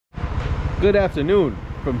Good afternoon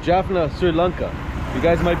from Jaffna, Sri Lanka. You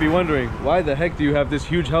guys might be wondering, why the heck do you have this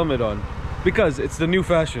huge helmet on? Because it's the new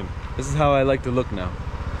fashion. This is how I like to look now.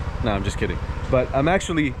 No, I'm just kidding. But I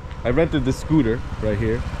rented this scooter right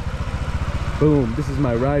here. Boom, this is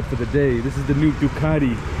my ride for the day. This is the new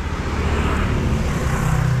Ducati.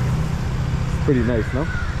 It's pretty nice, no?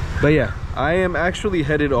 But yeah, I am actually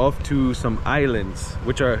headed off to some islands,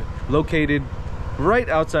 which are located right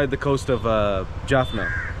outside the coast of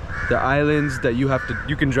Jaffna. The islands that you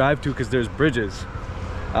can drive to because there's bridges.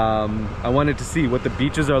 I wanted to see what the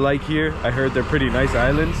beaches are like here. I heard they're pretty nice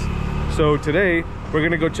islands. So today we're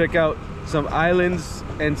gonna go check out some islands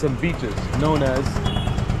and some beaches known as...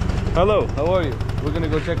 Hello, how are you? We're gonna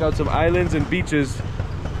go check out some islands and beaches.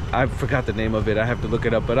 I forgot the name of it, I have to look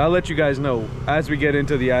it up, but I'll let you guys know as we get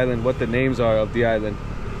into the island what the names are of the island.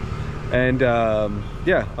 And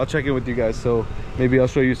yeah, I'll check in with you guys, so maybe I'll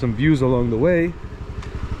show you some views along the way.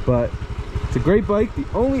 But it's a great bike. The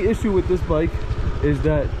only issue with this bike is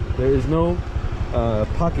that there is no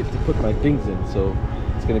pocket to put my things in, so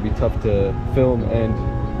it's gonna be tough to film and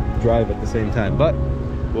drive at the same time, but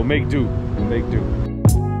we'll make do. We'll make do.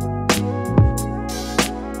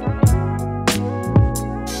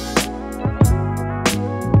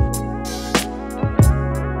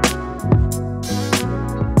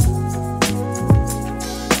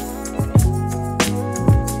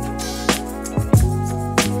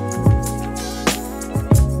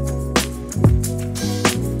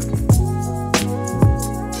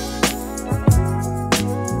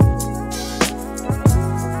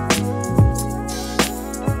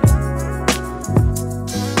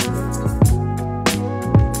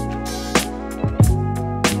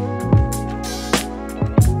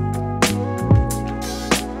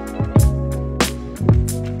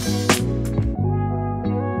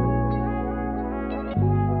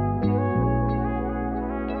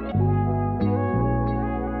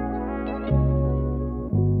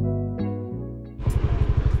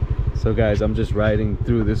 So guys, I'm just riding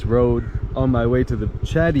through this road on my way to the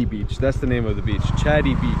Chatty Beach. That's the name of the beach,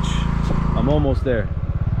 Chatty Beach. I'm almost there.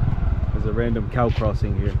 There's a random cow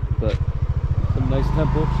crossing here, but some nice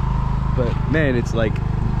temple. But man, it's like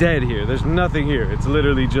dead here. There's nothing here. It's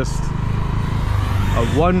literally just a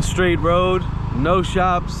one straight road, no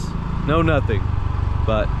shops, no nothing.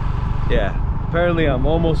 But yeah, apparently I'm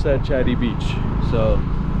almost at Chatty Beach. So,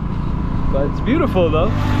 but it's beautiful though.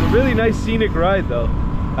 It's a really nice scenic ride though.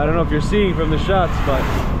 I don't know if you're seeing from the shots, but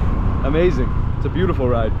amazing. It's a beautiful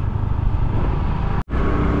ride.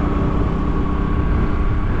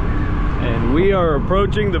 And we are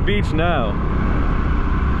approaching the beach now.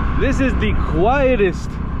 This is the quietest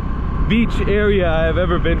beach area I have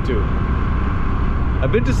ever been to.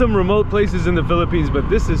 I've been to some remote places in the Philippines, but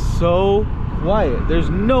this is so quiet. There's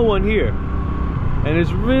no one here. And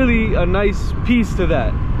it's really a nice piece to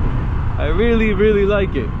that. I really, really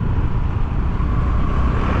like it.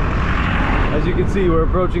 As you can see, we're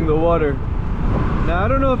approaching the water. Now, I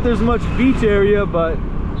don't know if there's much beach area, but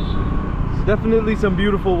it's definitely some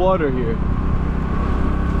beautiful water here.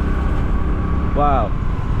 Wow.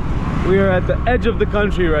 We are at the edge of the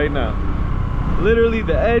country right now. Literally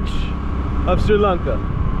the edge of Sri Lanka.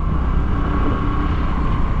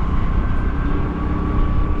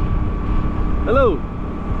 Hello.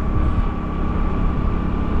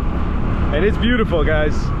 And it's beautiful,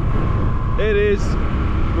 guys. It is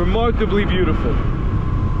remarkably beautiful.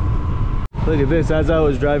 Look at this. As I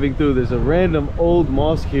was driving through, there's a random old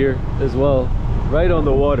mosque here as well, right on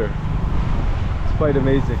the water. It's quite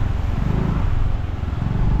amazing.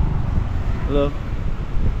 Hello.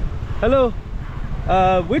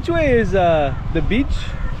 Hello. Which way is the beach?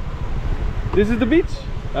 This is the beach?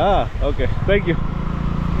 Ah, okay. Thank you.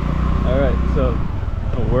 All right, so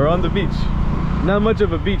we're on the beach. Not much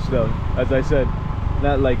of a beach though, as I said.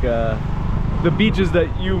 Not like the beaches that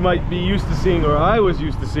you might be used to seeing, or I was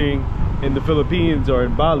used to seeing in the Philippines or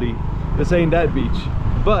in Bali. This ain't that beach,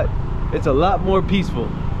 but it's a lot more peaceful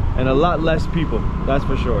and a lot less people, that's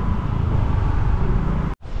for sure.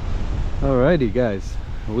 Alrighty guys,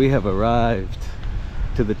 we have arrived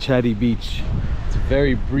to the Chatty Beach. It's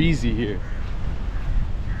very breezy here.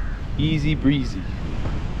 Easy breezy.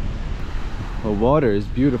 The water is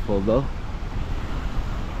beautiful though.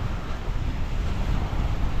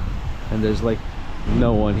 And there's like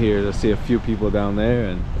no one here. I see a few people down there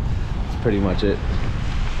and that's pretty much it.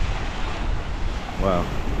 Wow.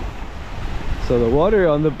 So the water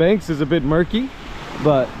on the banks is a bit murky,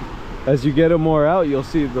 but as you get more out, you'll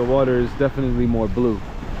see the water is definitely more blue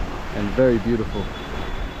and very beautiful.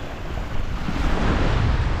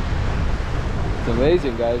 It's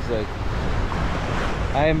amazing, guys. Like,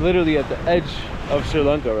 I am literally at the edge of Sri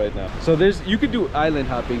Lanka right now. So you could do island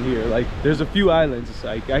hopping here. Like there's a few islands.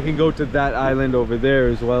 I can go to that island over there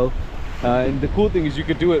as well. And the cool thing is you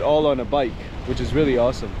could do it all on a bike, which is really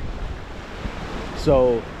awesome.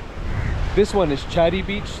 So this one is Chadi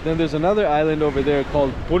Beach. Then there's another island over there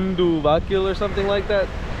called Pundu Vakil or something like that.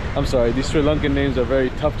 I'm sorry, these Sri Lankan names are very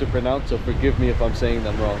tough to pronounce, so forgive me if I'm saying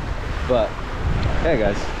them wrong. But yeah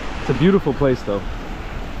guys, it's a beautiful place though.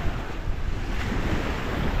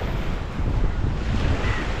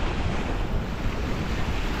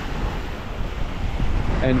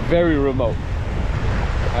 And very remote.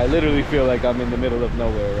 I literally feel like I'm in the middle of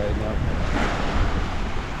nowhere right now.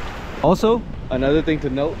 Also, another thing to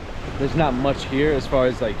note, there's not much here as far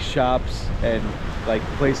as like shops and like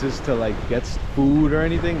places to like get food or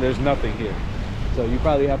anything. There's nothing here. So you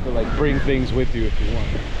probably have to like bring things with you if you want.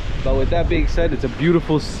 But with that being said, it's a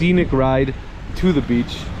beautiful scenic ride to the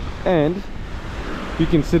beach. And you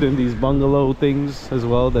can sit in these bungalow things as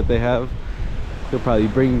well that they have. You'll probably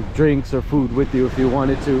bring drinks or food with you if you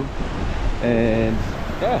wanted to. And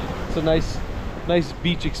yeah, it's a nice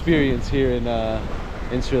beach experience here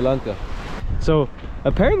in Sri Lanka. So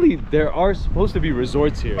apparently there are supposed to be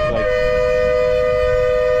resorts here. Like,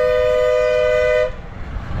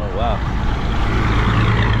 oh wow.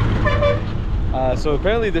 So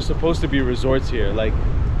apparently there's supposed to be resorts here. Like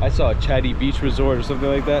I saw a Chadi Beach resort or something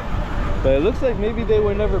like that. But it looks like maybe they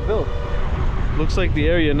were never built. Looks like the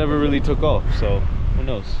area never really took off, so who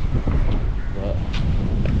knows. But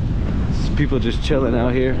people just chilling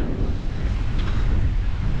out here.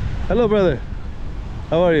 Hello brother,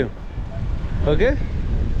 how are you? Okay,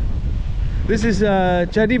 this is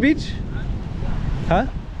Chadi Beach, huh?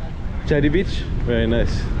 Chadi Beach, very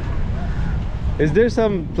nice. Is there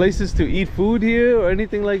some places to eat food here or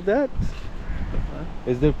anything like that?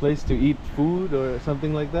 Is there a place to eat food or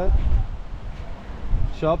something like that?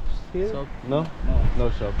 Shops here? Shop. No? No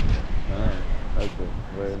shop. Ah, okay,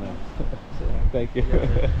 very nice. Thank you.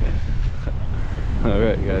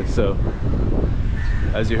 Alright guys, so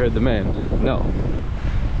as you heard the man, no,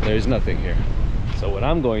 there's nothing here. So what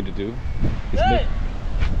I'm going to do is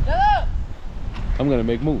I'm gonna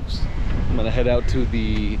make moves. I'm gonna head out to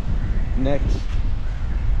the next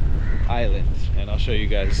island and I'll show you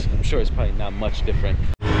guys. I'm sure it's probably not much different.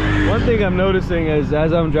 One thing I'm noticing is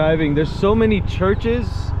as I'm driving, there's so many churches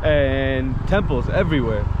and temples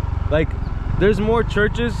everywhere. Like there's more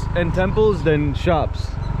churches and temples than shops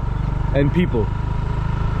and people.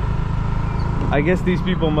 I guess these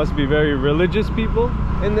people must be very religious people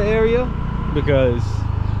in the area, because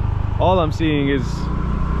all I'm seeing is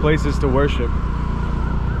places to worship.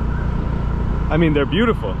 I mean, they're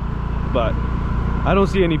beautiful, but I don't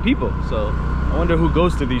see any people, so I wonder who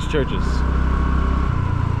goes to these churches.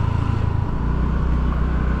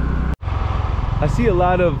 I see a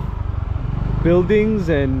lot of buildings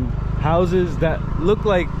and houses that look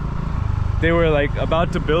like they were like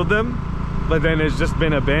about to build them, but then it's just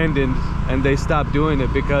been abandoned and they stopped doing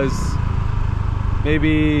it because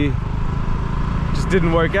maybe it just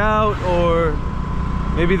didn't work out, or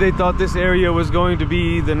maybe they thought this area was going to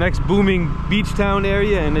be the next booming beach town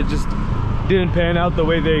area and it just didn't pan out the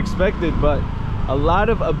way they expected. But a lot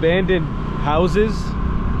of abandoned houses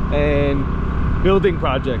and building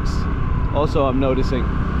projects also I'm noticing.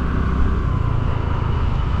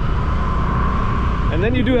 And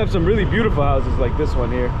then you do have some really beautiful houses like this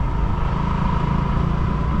one here.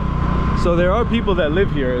 So there are people that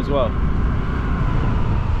live here as well.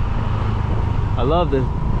 I love the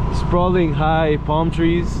sprawling high palm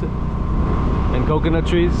trees and coconut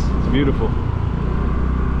trees. It's beautiful.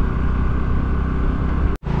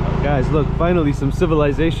 Guys, look, finally some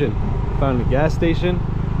civilization. Found a gas station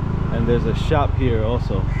and there's a shop here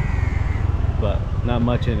also, but not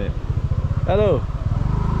much in it. Hello.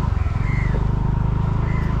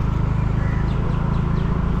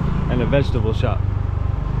 And a vegetable shop.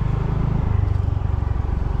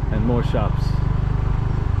 And more shops.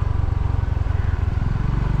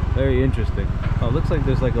 Very interesting. Oh, looks like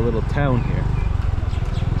there's like a little town here.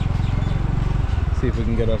 See if we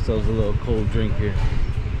can get ourselves a little cold drink here.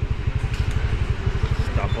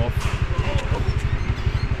 Stop off.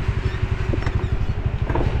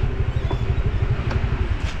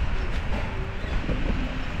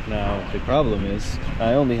 Now the problem is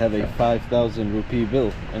I only have a 5,000 rupee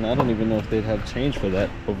bill and I don't even know if they'd have change for that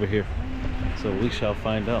over here. So we shall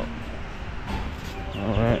find out.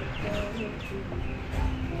 Alright.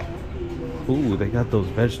 Ooh, they got those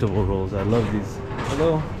vegetable rolls. I love these.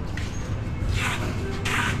 Hello.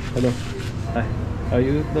 Hello. Hi. Are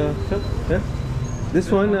you the chef? Yeah?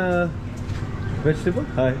 This one vegetable?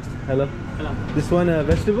 Hi. Hello. Hello. This one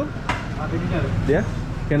vegetable? Yeah?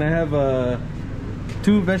 Can I have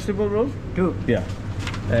 2 vegetable rolls? 2. Yeah.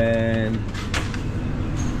 And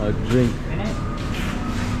a drink.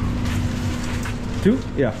 2?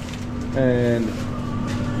 Yeah. And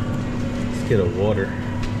let's get a water.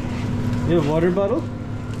 You have a water bottle?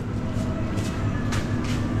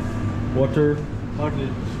 Water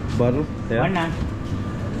bottle? Yeah. 1 naan.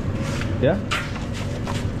 Yeah?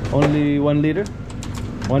 Only 1 liter?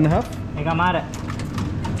 1.5? Eka mara.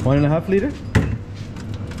 1.5 liter?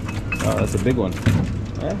 Oh, that's a big one.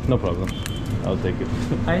 Yeah, no problem. I'll take it.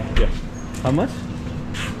 Hi. Yeah. How much?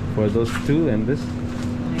 For those 2 and this?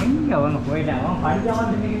 Enga vanga poida. Avanga padija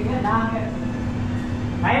vandu nirukka naanga.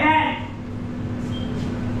 Thailand.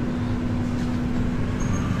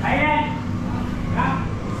 Thailand.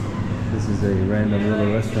 This is a random little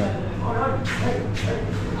restaurant.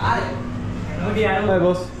 Hi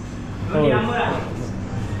boss. How are you?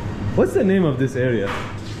 What's the name of this area?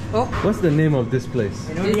 Oh. What's the name of this place?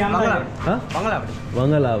 Huh?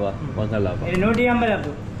 Bangalava. Bangalava.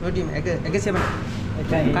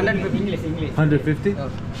 150? Oh.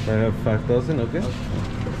 I have 5,000, okay.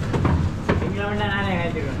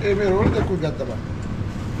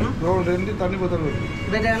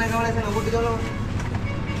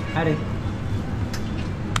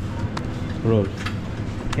 Roll.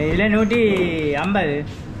 Ila 150.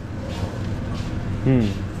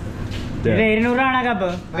 Yeah. Ila 200 ஆனக்கா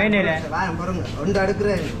வேண்டல. வாங்க போறங்க. ஒன்று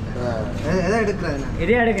எடுக்கறேன். எதை எடுக்கறேன்?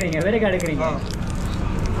 இதே எடுக்கறீங்க. வேறக்க எடுக்கறீங்க.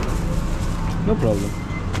 No problem.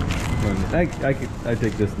 I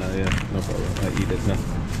take this now, yeah. No problem. I eat it now.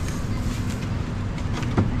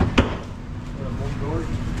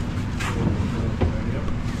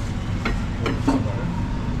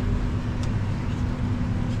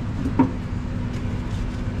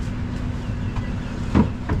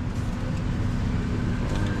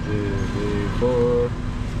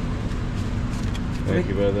 Thank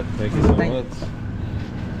you, brother. Thank you so much.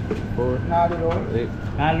 4. 4 roll. 8.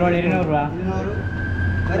 4 roll 200 ரூபாய்.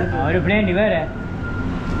 200. ஒரு plate வேற.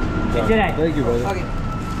 Thank you, brother. Okay.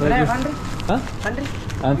 Thank you. Country? Huh? Country?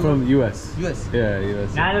 I'm from US. US. Yeah,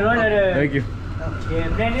 US. 4 roll ஒரு Thank you.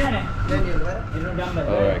 Plate வேற.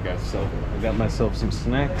 All right, guys. So I got myself some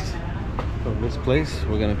snacks from this place.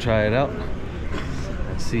 We're gonna try it out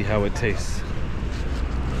and see how it tastes,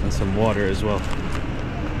 and some water as well.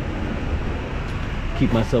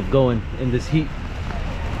 Keep myself going in this heat.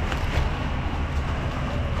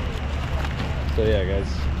 So yeah,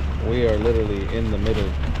 guys, we are literally in the middle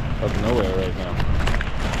of nowhere right now.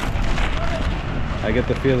 I get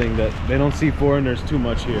the feeling that they don't see foreigners too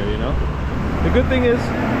much here, you know? The good thing is,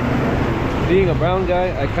 being a brown guy,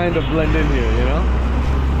 I kind of blend in here, you know?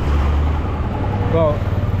 Well,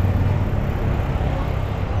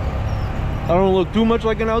 I don't look too much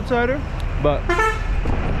like an outsider, but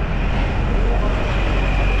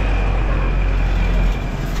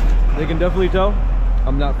they can definitely tell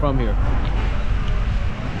I'm not from here.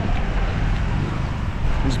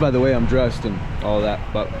 Just by the way I'm dressed and all that,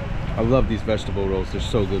 but I love these vegetable rolls. They're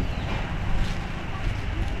so good.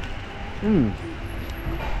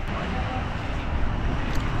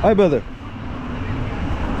 Hi, brother.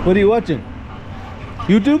 What are you watching?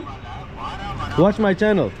 YouTube? Watch my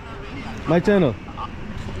channel. My channel.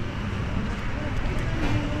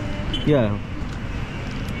 Yeah.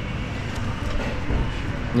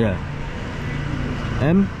 Yeah.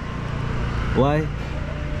 M-Y.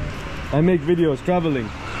 I make videos traveling.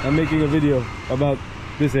 I'm making a video about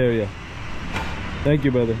this area. Thank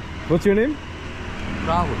you, brother. What's your name?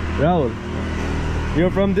 Rahul. Rahul.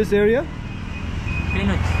 You're from this area?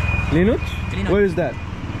 Linuch. Linuch? Linuch. Where is that?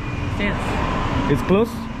 Sales. It's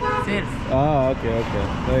close? Sales. Ah, okay, okay.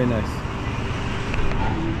 Very nice.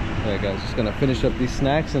 Alright guys, just gonna finish up these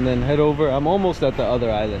snacks and then head over. I'm almost at the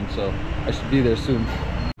other island, so I should be there soon.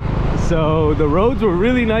 So the roads were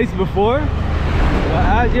really nice before.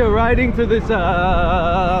 As you're riding to this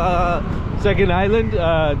second island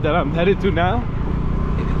that I'm headed to now,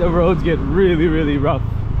 the roads get really, really rough,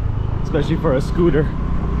 especially for a scooter.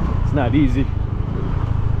 It's not easy.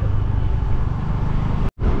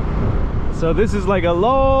 So this is like a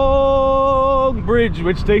long bridge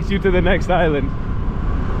which takes you to the next island.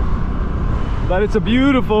 But it's a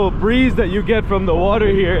beautiful breeze that you get from the water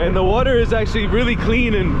here, and the water is actually really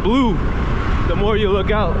clean and blue the more you look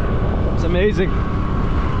out. It's amazing.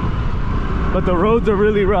 But the roads are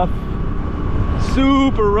really rough.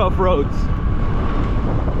 Super rough roads.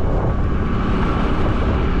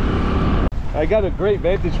 I got a great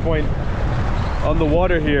vantage point on the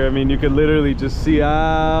water here. I mean, you can literally just see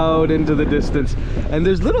out into the distance, and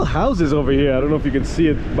there's little houses over here. I don't know if you can see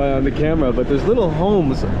it on the camera, but there's little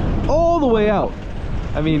homes all the way out.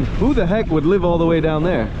 I mean, who the heck would live all the way down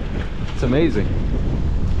there? It's amazing.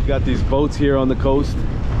 Got these boats here on the coast.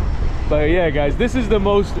 But yeah, guys, this is the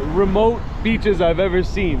most remote beaches I've ever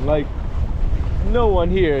seen. Like, no one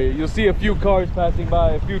here. You'll see a few cars passing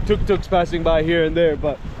by, a few tuk-tuks passing by here and there,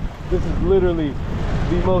 but this is literally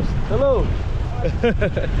the most... Hello!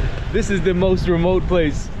 This is the most remote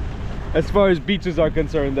place as far as beaches are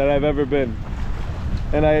concerned that I've ever been.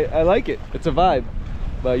 And I like it. It's a vibe.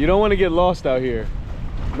 But you don't want to get lost out here.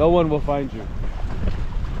 No one will find you.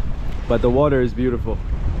 But the water is beautiful.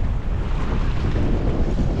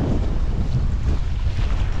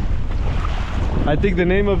 I think the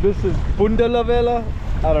name of this is Punta La Vela.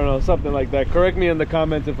 I don't know, something like that. Correct me in the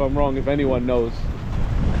comments if I'm wrong, if anyone knows.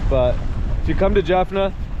 But if you come to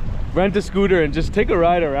Jaffna, rent a scooter and just take a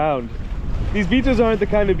ride around. These beaches aren't the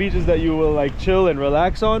kind of beaches that you will like chill and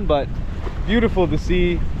relax on, but beautiful to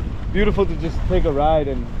see, beautiful to just take a ride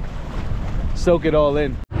and soak it all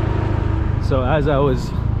in. So as I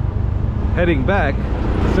was heading back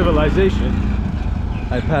to civilization,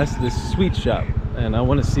 I passed this sweet shop and I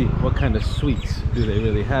want to see what kind of sweets do they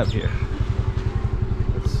really have here.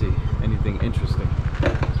 Let's see, anything interesting.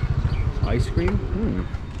 Ice cream?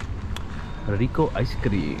 Rico ice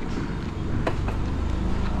cream.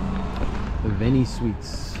 Veni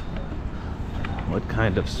sweets. What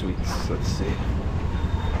kind of sweets? Let's see.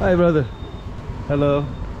 Hi, brother. Hello.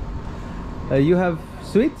 You have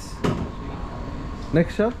sweets?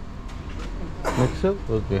 Next shop? Next shop?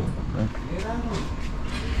 Okay.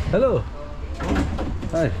 Hello.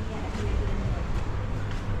 Hi.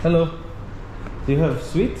 Hello. Do you have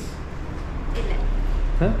sweets?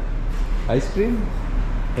 Huh? Ice cream?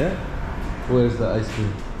 Yeah? Where's the ice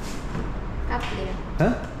cream? Up there.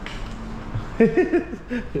 Huh?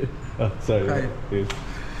 Oh, sorry. Hi. Yes.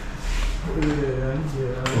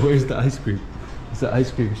 Where's the ice cream? It's an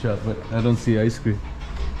ice cream shop, but I don't see ice cream.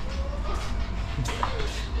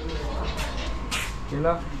 I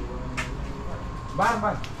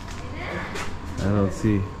don't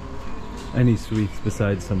see any sweets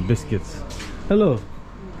besides some biscuits. Hello.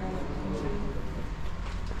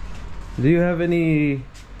 Do you have any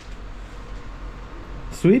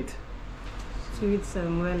sweet? Sweets are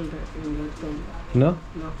well in the tomb. No?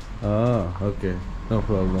 No. Ah, okay. No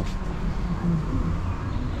problem.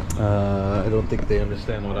 I don't think they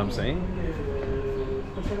understand what I'm saying.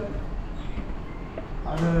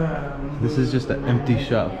 This is just an empty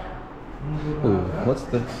shop. Ooh, what's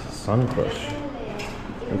the Sun Crush?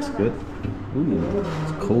 Looks good. Ooh,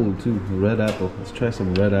 it's cold too. Red apple. Let's try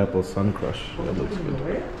some red apple Sun Crush. That looks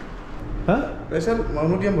good. Huh? Special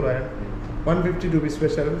medium Brian. 150 rupees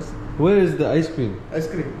special. Where is the ice cream? Ice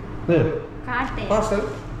cream. There. Carte. Parcel.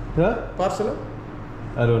 Huh? Parcel.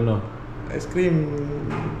 I don't know. Ice cream.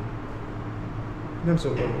 Not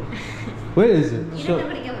so good. Where is it? ഇരുന്ന് Show.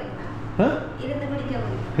 പിടിക്കാൻ പോയി. Huh? ഇരുന്ന് പിടിക്കാൻ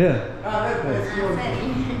പോയി. Yeah. സരി.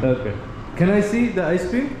 Okay. Can I see the ice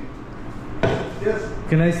cream? Yes.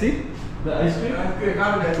 Can I see the ice cream?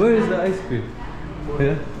 Where is the ice cream?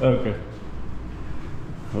 Yeah. Okay.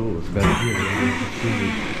 Oh, it's better here.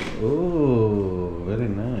 Oh, very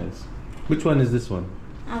nice. Which one is this one?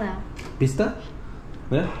 അതാ. Pista?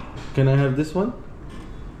 Yeah. Can I have this one?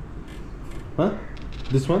 Huh?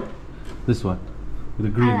 This one? This one.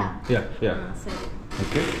 The green one. Yeah, yeah. സരി.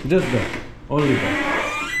 Okay. Just that. Only that.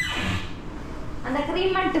 அந்த cream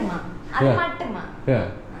மட்டுமா? அது Yeah. மட்டுமா? Yeah.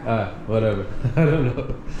 Whatever. I don't know.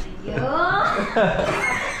 ஐயோ.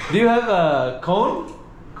 Do you have a cone?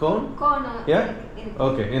 Cone? Cone. Yeah?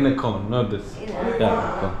 Okay, in a cone, not this. Yeah,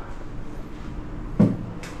 cone.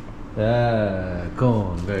 Yeah,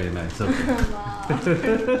 cone. Very nice. Okay.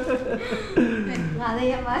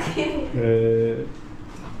 அதையே பாக்கேன்.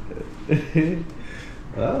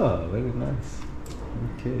 Oh, very nice.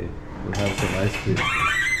 Okay, we'll have some ice cream.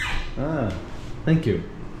 Thank you.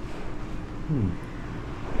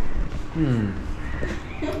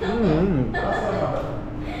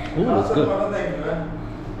 Oh, that's good.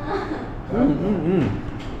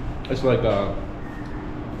 It's like a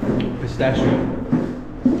pistachio.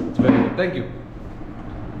 It's very good. Thank you.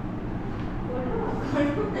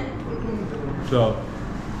 So,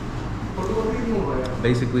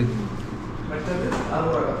 basically,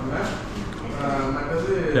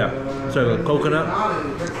 yeah. So coconut,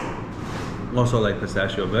 also like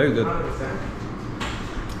pistachio. Very good.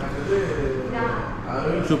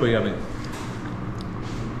 Super yummy.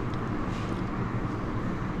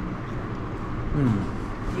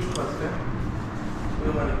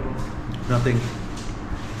 Nothing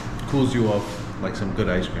cools you off like some good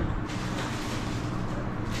ice cream.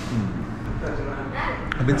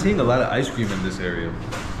 I've been seeing a lot of ice cream in this area,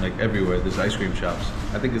 like everywhere. There's ice cream shops.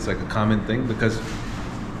 I think it's like a common thing because,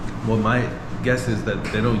 well, my guess is that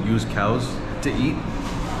they don't use cows to eat.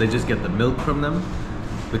 They just get the milk from them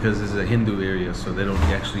because this is a Hindu area, so they don't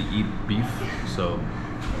actually eat beef. So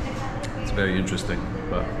it's very interesting.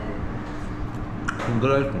 But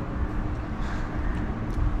good ice cream.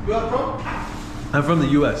 You are from? I'm from the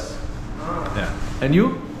U.S. Yeah. And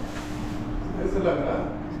you? Sri Lanka.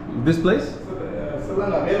 This place? Sri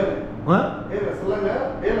Lanka. What? Sri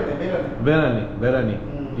Lanka.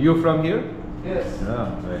 Verani. You're from here? Yes.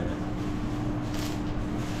 Oh, right.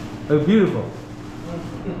 Oh, beautiful.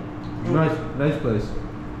 Nice place.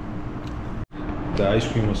 The ice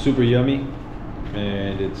cream was super yummy,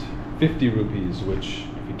 and it's 50 rupees, which,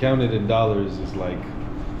 if you count it in dollars, is like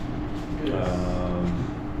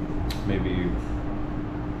maybe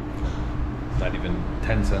not even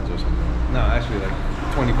 10 cents or something. No, actually like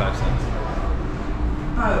 25 cents.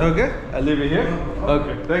 Okay, I leave it here.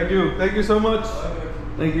 Okay, thank you so much.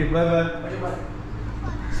 Thank you, bye.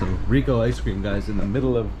 Some Rico ice cream, guys, in the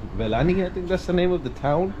middle of Velani, I think that's the name of the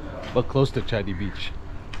town, but close to Chadi Beach.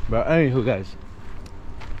 But anywho, guys,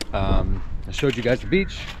 I showed you guys the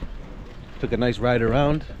beach, took a nice ride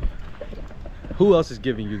around. Who else is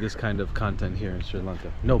giving you this kind of content here in Sri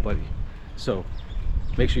Lanka? Nobody. So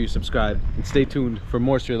make sure you subscribe and stay tuned for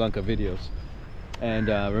more Sri Lanka videos. And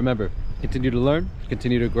remember, continue to learn,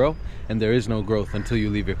 continue to grow, and there is no growth until you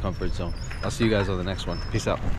leave your comfort zone. I'll see you guys on the next one. Peace out.